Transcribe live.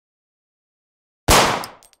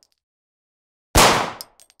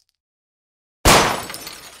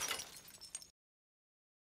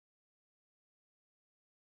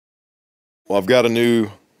Well, I've got a new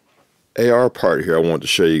AR part here I want to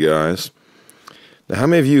show you guys. Now, how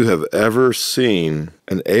many of you have ever seen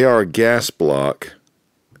an AR gas block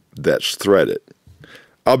that's threaded?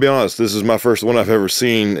 I'll be honest, this is my first one I've ever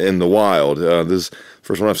seen in the wild. This is the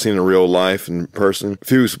first one I've seen in real life, in person. A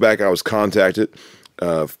few weeks back I was contacted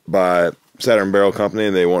by Saturn Barrel Company,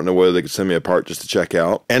 and they want to know whether they could send me a part just to check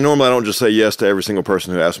out. And normally I don't just say yes to every single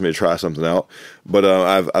person who asks me to try something out, but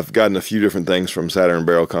I've gotten a few different things from Saturn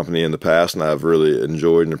Barrel Company in the past, and I've really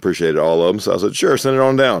enjoyed and appreciated all of them. So I said, sure, send it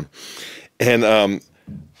on down. And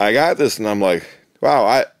I got this, and I'm like, wow,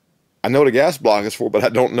 I know what a gas block is for, but I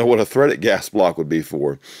don't know what a threaded gas block would be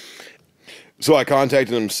for. So I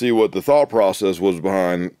contacted them to see what the thought process was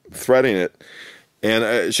behind threading it, and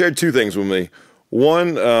it shared two things with me.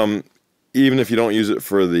 One, even if you don't use it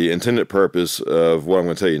for the intended purpose of what I'm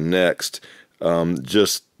going to tell you next,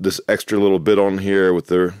 just this extra little bit on here with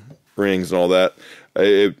the rings and all that,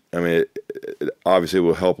 it obviously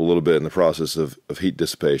will help a little bit in the process of heat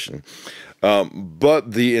dissipation.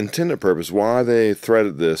 But the intended purpose, why they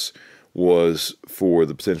threaded this, was for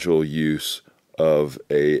the potential use of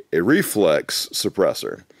a reflex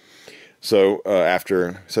suppressor. So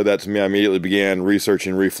after said that to me, I immediately began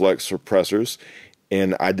researching reflex suppressors,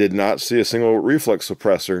 and I did not see a single reflex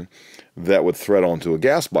suppressor that would thread onto a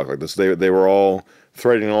gas block like this. They were all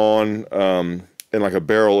threading on in like a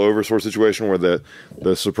barrel over sort of situation, where the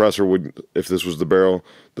suppressor would, if this was the barrel,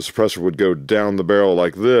 the suppressor would go down the barrel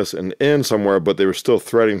like this and end somewhere, but they were still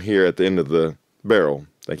threading here at the end of the barrel.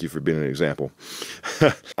 Thank you for being an example.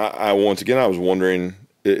 Once again, I was wondering,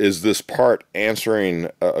 is this part answering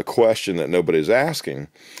a question that nobody's asking?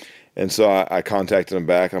 And so I contacted them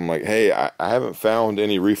back. I'm like, hey, I haven't found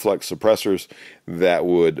any reflex suppressors that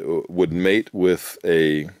would mate with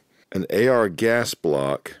an AR gas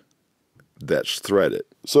block that's threaded.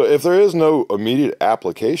 So if there is no immediate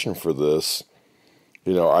application for this,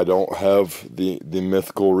 you know, I don't have the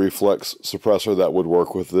mythical reflex suppressor that would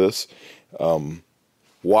work with this.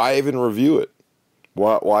 Why even review it?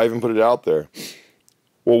 Why even put it out there?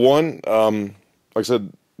 Well, one, like I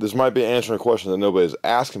said, this might be answering a question that nobody's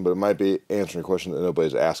asking, but it might be answering a question that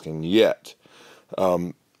nobody's asking yet.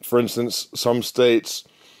 For instance, some states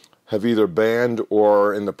have either banned or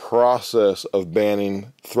are in the process of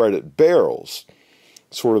banning threaded barrels,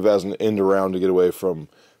 sort of as an end around to get away from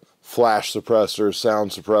flash suppressors,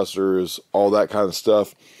 sound suppressors, all that kind of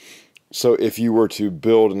stuff. So if you were to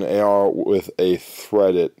build an AR with a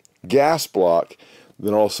threaded gas block,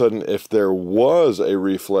 then all of a sudden, if there was a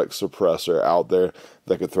reflex suppressor out there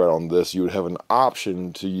that could thread on this, you would have an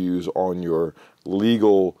option to use on your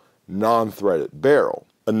legal non-threaded barrel.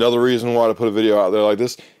 Another reason why to put a video out there like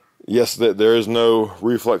this, yes, there is no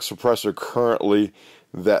reflex suppressor currently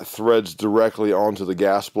that threads directly onto the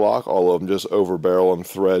gas block. All of them just over barrel and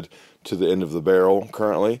thread to the end of the barrel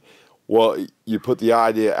currently. Well, you put the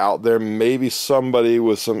idea out there, maybe somebody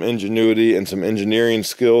with some ingenuity and some engineering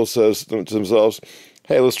skills says to themselves,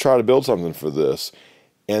 hey, let's try to build something for this.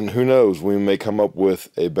 And who knows, we may come up with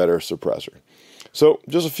a better suppressor. So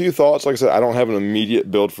just a few thoughts. Like I said, I don't have an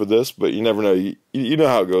immediate build for this, but you never know. You know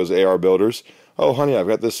how it goes, AR builders. Oh, honey, I've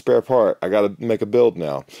got this spare part. I got to make a build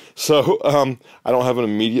now. So I don't have an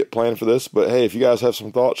immediate plan for this, but hey, if you guys have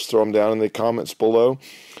some thoughts, throw them down in the comments below.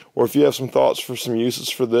 Or if you have some thoughts for some uses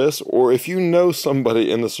for this, or if you know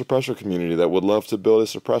somebody in the suppressor community that would love to build a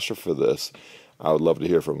suppressor for this, I would love to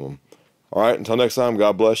hear from them. All right, until next time,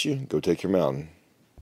 God bless you. Go take your mountain.